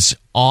games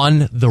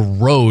on the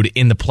road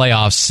in the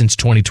playoffs since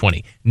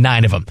 2020.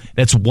 9 of them.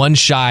 That's one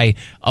shy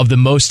of the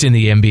most in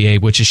the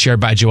NBA, which is shared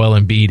by Joel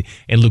Embiid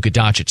and Luka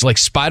Doncic. Like,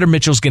 Spider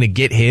Mitchell's going to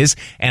get his,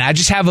 and I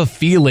just have a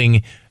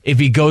feeling if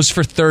he goes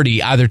for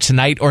 30 either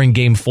tonight or in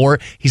Game 4,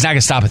 he's not going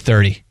to stop at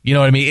 30. You know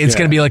what I mean? It's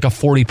going to be like a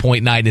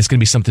 40-point night, and it's going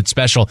to be something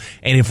special.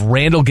 And if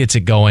Randall gets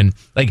it going,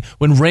 like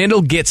when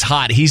Randall gets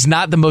hot, he's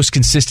not the most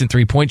consistent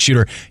three-point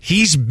shooter.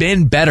 He's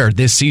been better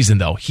this season,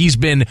 though. He's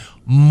been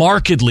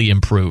markedly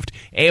improved,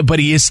 but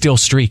he is still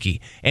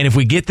streaky. And if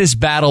we get this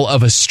battle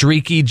of a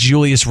streaky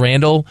Julius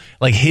Randle,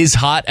 like his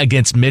hot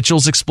against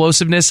Mitchell's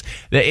explosiveness,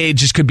 it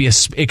just could be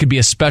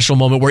a special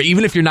moment where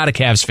even if you're not a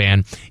Cavs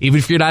fan, even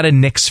if you're not a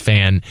Knicks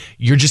fan,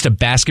 you're just a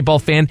basketball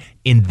fan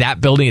in that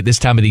building at this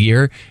time of the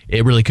year,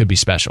 it really could be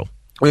special.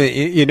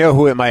 You know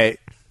who it might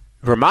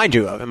remind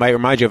you of? It might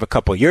remind you of a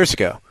couple of years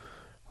ago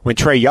when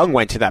Trae Young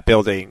went to that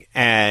building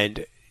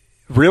and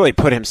really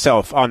put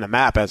himself on the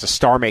map as a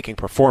star-making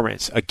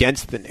performance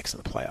against the Knicks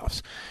in the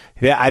playoffs.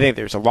 Yeah, I think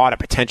there's a lot of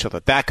potential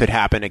that could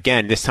happen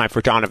again, this time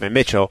for Donovan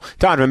Mitchell.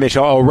 Donovan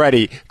Mitchell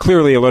already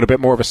clearly a little bit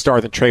more of a star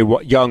than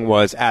Trae Young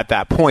was at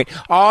that point.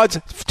 Odds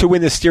to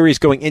win this series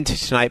going into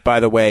tonight, by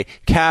the way,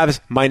 Cavs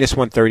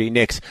 -130,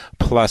 Knicks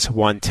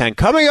 +110.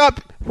 Coming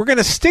up, we're going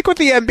to stick with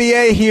the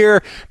NBA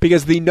here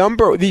because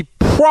the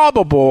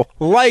probable,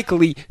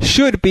 likely,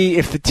 should be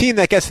if the team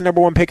that gets the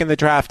number 1 pick in the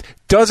draft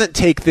doesn't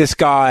take this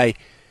guy.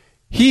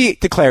 He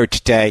declared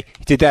today.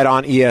 He did that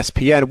on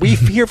ESPN. We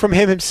hear from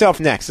him himself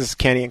next. This is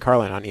Canty and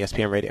Carlin on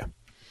ESPN Radio.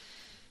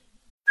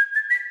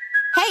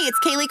 Hey, it's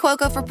Kaylee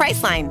Cuoco for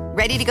Priceline.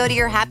 Ready to go to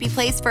your happy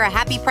place for a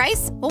happy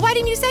price? Well, why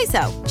didn't you say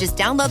so? Just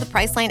download the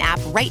Priceline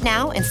app right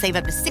now and save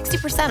up to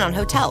 60% on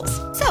hotels.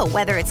 So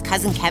whether it's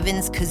Cousin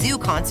Kevin's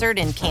Kazoo Concert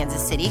in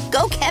Kansas City,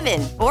 go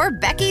Kevin, or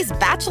Becky's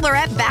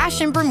Bachelorette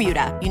Bash in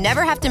Bermuda, you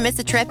never have to miss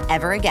a trip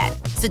ever again.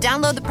 So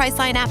download the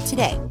Priceline app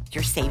today.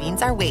 Your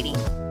savings are waiting.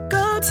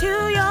 Go to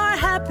your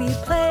happy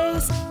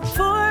place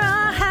for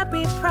a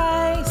happy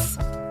price.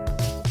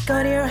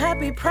 Go to your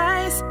happy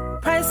price,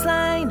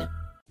 Priceline.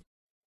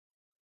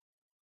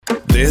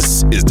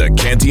 This is the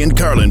Canty and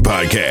Carlin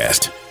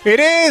podcast. It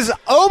is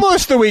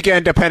almost the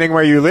weekend, depending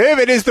where you live.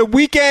 It is the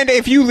weekend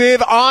if you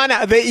live on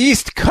the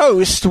East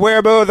Coast,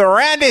 where both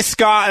Randy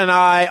Scott and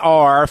I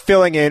are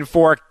filling in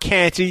for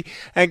Canty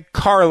and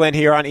Carlin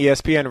here on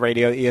ESPN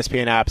Radio, the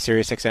ESPN app,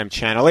 SiriusXM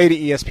Channel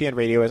 80. ESPN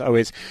Radio is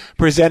always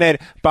presented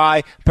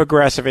by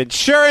Progressive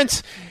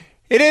Insurance.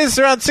 It is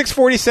around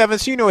 6:47,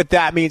 so you know what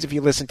that means if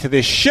you listen to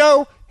this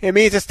show. It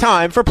means it's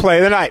time for Play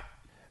of the Night.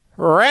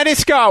 Randy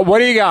Scott, what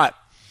do you got?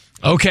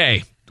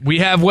 Okay, we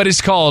have what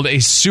is called a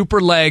super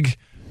leg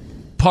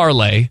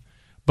parlay,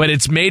 but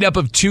it's made up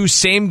of two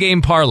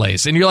same-game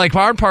parlays. And you're like,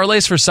 aren't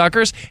parlays for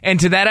suckers? And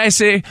to that I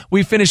say,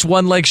 we finished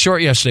one leg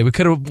short yesterday. We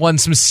could have won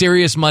some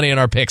serious money on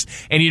our picks.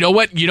 And you know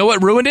what? You know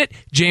what ruined it?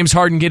 James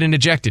Harden getting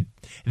ejected.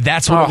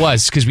 That's what it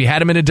was, because we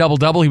had him in a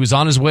double-double. He was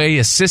on his way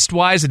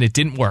assist-wise, and it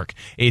didn't work.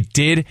 It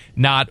did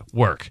not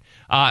work.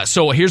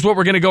 So here's what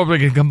we're going to go. We're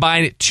going to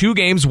combine two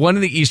games, one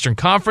in the Eastern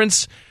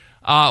Conference,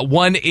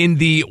 one in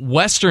the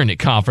Western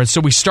Conference. So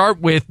we start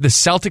with the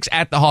Celtics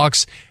at the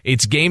Hawks.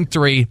 It's game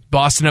 3,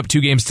 Boston up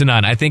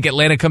 2-0. I think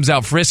Atlanta comes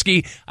out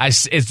frisky,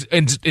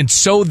 and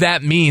so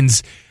that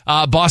means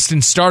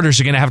Boston starters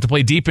are going to have to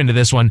play deep into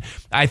this one.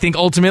 I think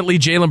ultimately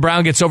Jaylen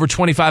Brown gets over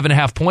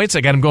 25.5 points.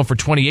 I got him going for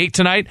 28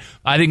 tonight.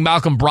 I think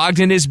Malcolm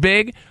Brogdon is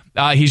big.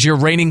 He's your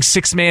reigning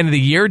sixth man of the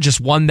year, just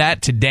won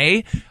that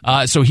today.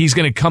 So he's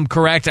going to come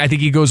correct. I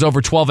think he goes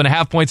over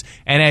 12.5 points,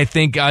 and I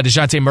think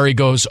DeJounte Murray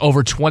goes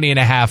over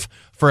 20.5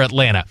 for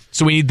Atlanta.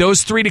 So we need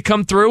those three to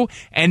come through.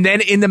 And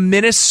then in the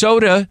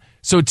Minnesota,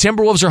 so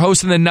Timberwolves are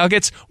hosting the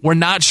Nuggets. We're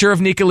not sure if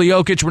Nikola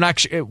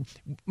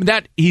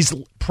Jokic, he's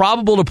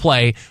probable to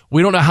play.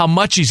 We don't know how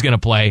much he's going to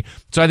play.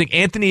 So I think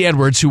Anthony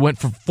Edwards, who went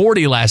for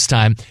 40 last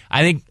time,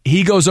 I think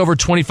he goes over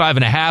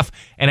 25.5.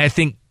 And I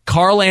think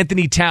Karl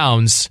Anthony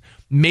Towns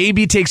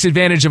maybe takes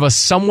advantage of a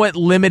somewhat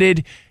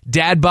limited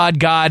dad bod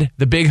god,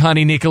 the big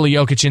honey Nikola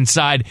Jokic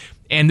inside,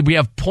 and we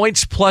have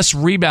points plus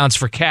rebounds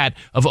for Cat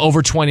of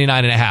over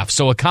 29.5.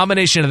 So a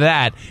combination of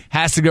that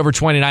has to go over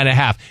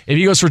 29.5. If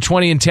he goes for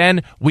 20 and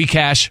 10, we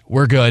cash,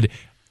 we're good.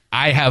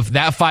 I have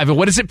that 5. And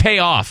what does it pay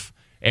off,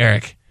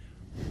 Eric?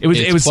 It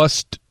was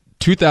plus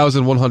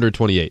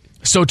 2,128.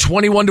 So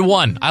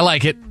 21-1. I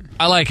like it.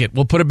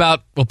 We'll put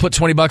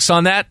 $20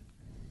 on that.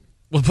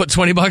 We'll put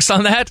 $20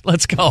 on that.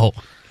 Let's go.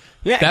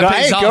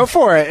 Yeah, go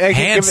for it.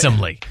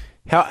 Handsomely.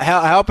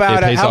 Help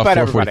out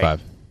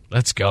everybody.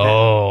 Let's go.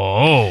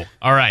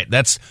 All right,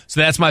 that's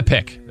my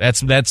pick.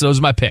 Those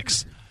are my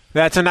picks.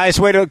 That's a nice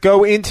way to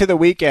go into the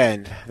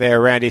weekend there,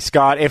 Randy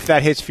Scott, if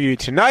that hits for you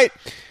tonight.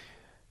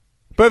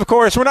 But of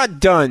course, we're not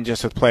done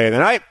just with Play of the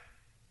Night,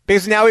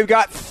 because now we've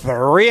got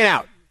 3 and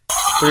out.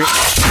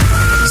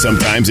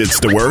 Sometimes it's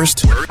the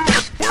worst.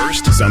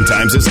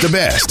 Sometimes it's the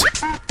best.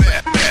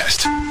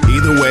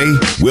 Either way,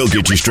 we'll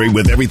get you straight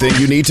with everything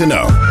you need to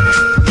know.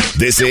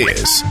 This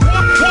is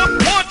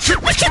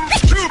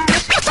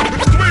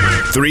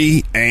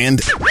 3 and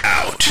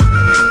Out.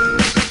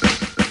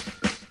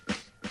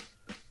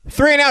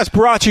 3 and Out is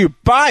brought to you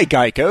by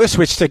Geico.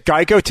 Switch to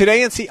Geico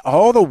today and see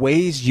all the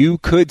ways you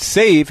could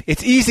save.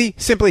 It's easy.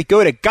 Simply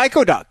go to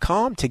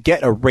geico.com to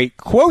get a rate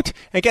quote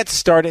and get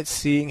started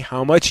seeing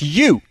how much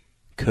you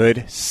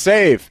could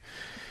save.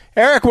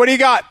 Eric, what do you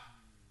got?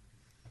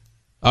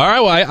 All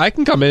right, well, I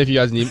can come in if you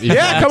guys need me.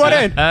 Yeah, come on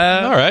in.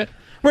 All right.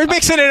 We're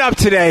mixing it up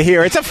today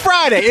here. It's a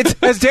Friday. It's,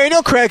 as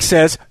Daniel Craig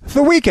says,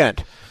 the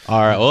weekend.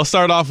 All right, well, let's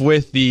start off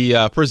with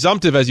the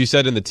presumptive, as you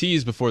said in the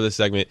tease before this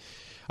segment,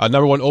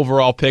 number 1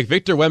 overall pick,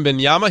 Victor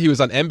Wembanyama. He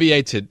was on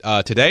NBA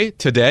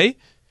today,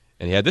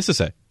 and he had this to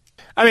say.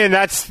 I mean,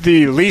 that's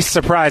the least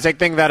surprising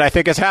thing that I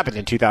think has happened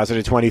in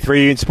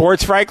 2023 in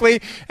sports,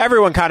 frankly.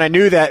 Everyone kind of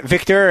knew that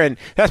Victor, and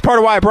that's part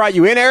of why I brought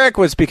you in, Eric,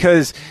 was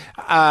because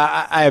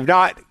I have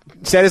not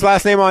said his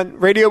last name on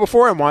radio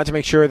before and wanted to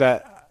make sure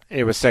that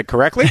it was said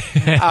correctly.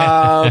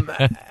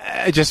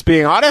 Just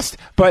being honest.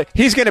 But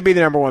he's going to be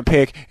the number 1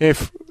 pick.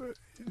 If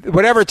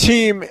whatever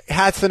team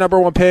has the number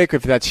 1 pick,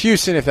 if that's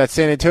Houston, if that's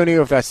San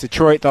Antonio, if that's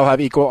Detroit, they'll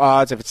have equal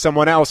odds. If it's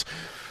someone else,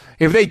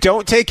 if they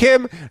don't take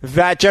him,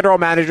 that general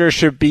manager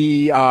should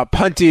be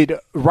punted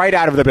right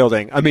out of the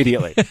building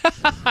immediately.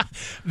 I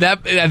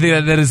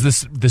think that is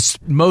the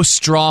most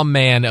straw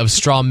man of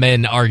straw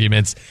men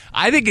arguments.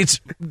 I think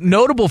it's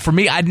notable for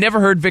me. I'd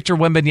never heard Victor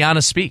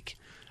Wembanyama speak.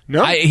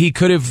 No, he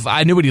could have.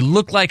 I knew what he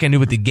looked like. I knew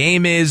what the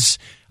game is.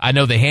 I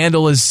know the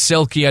handle is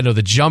silky. I know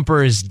the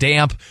jumper is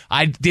damp.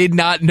 I did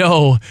not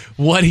know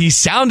what he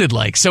sounded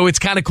like. So it's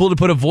kind of cool to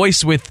put a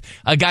voice with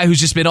a guy who's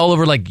just been all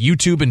over like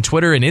YouTube and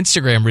Twitter and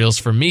Instagram reels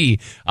for me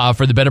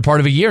for the better part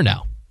of a year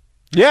now.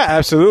 Yeah,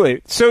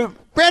 absolutely. So,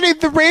 Randy,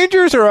 the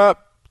Rangers are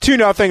up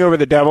 2-0 over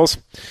the Devils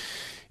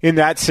in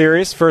that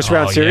series,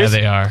 first-round series. Yeah,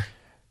 they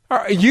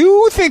are.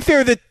 You think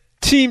they're the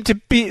team to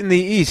beat in the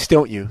East,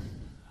 don't you?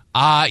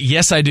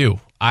 Yes, I do.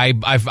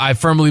 I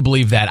firmly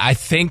believe that. I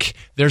think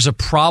there's a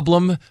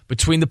problem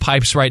between the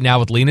pipes right now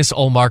with Linus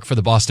Ullmark for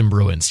the Boston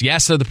Bruins.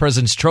 Yes, they're the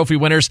President's Trophy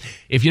winners.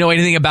 If you know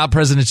anything about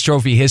President's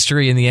Trophy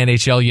history in the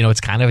NHL, you know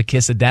it's kind of a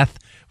kiss of death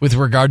with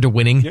regard to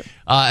winning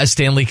a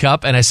Stanley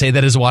Cup. And I say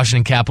that as a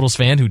Washington Capitals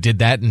fan who did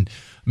that and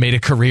made a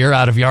career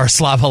out of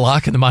Yaroslav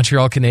Halak and the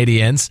Montreal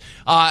Canadiens.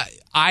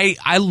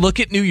 I look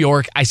at New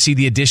York, I see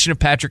the addition of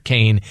Patrick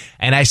Kane,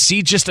 and I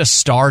see just a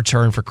star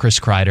turn for Chris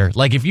Kreider.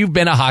 Like, if you've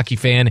been a hockey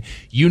fan,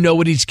 you know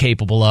what he's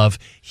capable of.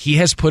 He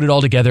has put it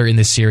all together in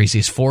this series. He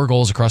has 4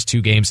 goals across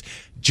 2 games.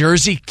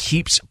 Jersey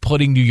keeps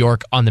putting New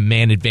York on the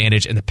man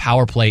advantage, and the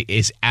power play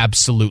is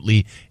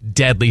absolutely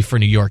deadly for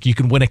New York. You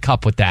can win a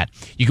cup with that.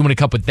 You can win a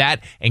cup with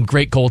that and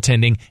great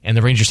goaltending, and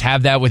the Rangers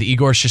have that with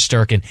Igor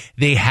Shesterkin.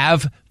 They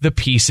have the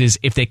pieces.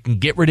 If they can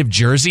get rid of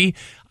Jersey,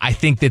 I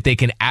think that they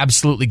can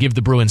absolutely give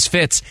the Bruins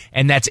fits,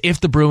 and that's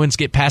if the Bruins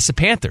get past the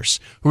Panthers,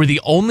 who are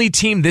the only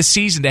team this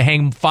season to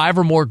hang 5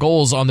 or more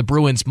goals on the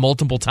Bruins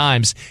multiple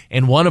times,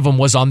 and one of them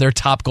was on their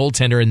top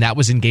goaltender, and that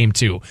was in Game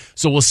 2.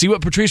 So we'll see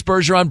what Patrice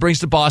Bergeron brings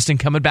to Boston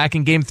coming back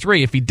in Game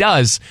 3 if he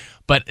does,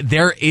 but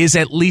there is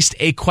at least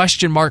a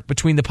question mark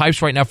between the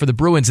pipes right now for the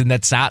Bruins, and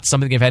that's not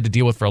something they've had to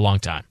deal with for a long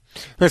time.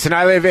 Listen,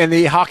 I live in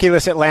the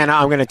hockeyless Atlanta.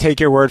 I'm going to take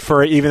your word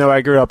for it, even though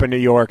I grew up in New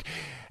York.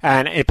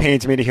 And it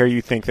pains me to hear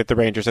you think that the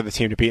Rangers are the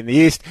team to beat in the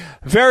East.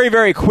 Very,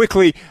 very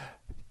quickly,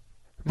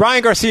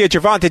 Ryan Garcia,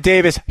 Gervonta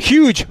Davis,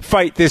 huge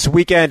fight this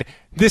weekend.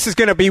 This is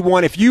going to be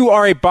one. If you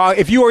are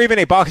even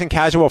a boxing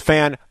casual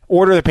fan,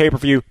 order the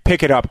pay-per-view,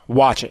 pick it up,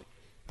 watch it.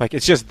 Like,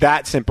 it's just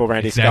that simple,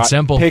 Randy Scott. That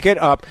simple. Pick it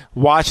up,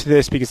 watch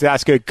this, because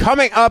that's good.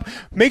 Coming up,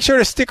 make sure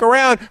to stick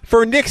around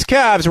for Knicks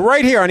Cavs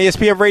right here on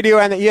ESPN Radio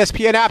and the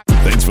ESPN app.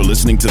 Thanks for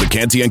listening to the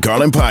Canty and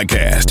Carlin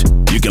podcast.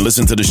 You can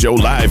listen to the show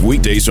live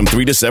weekdays from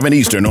 3 to 7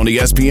 Eastern on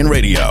ESPN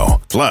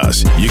Radio.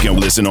 Plus, you can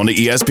listen on the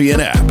ESPN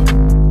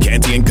app.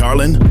 Canty and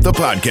Carlin, the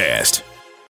podcast.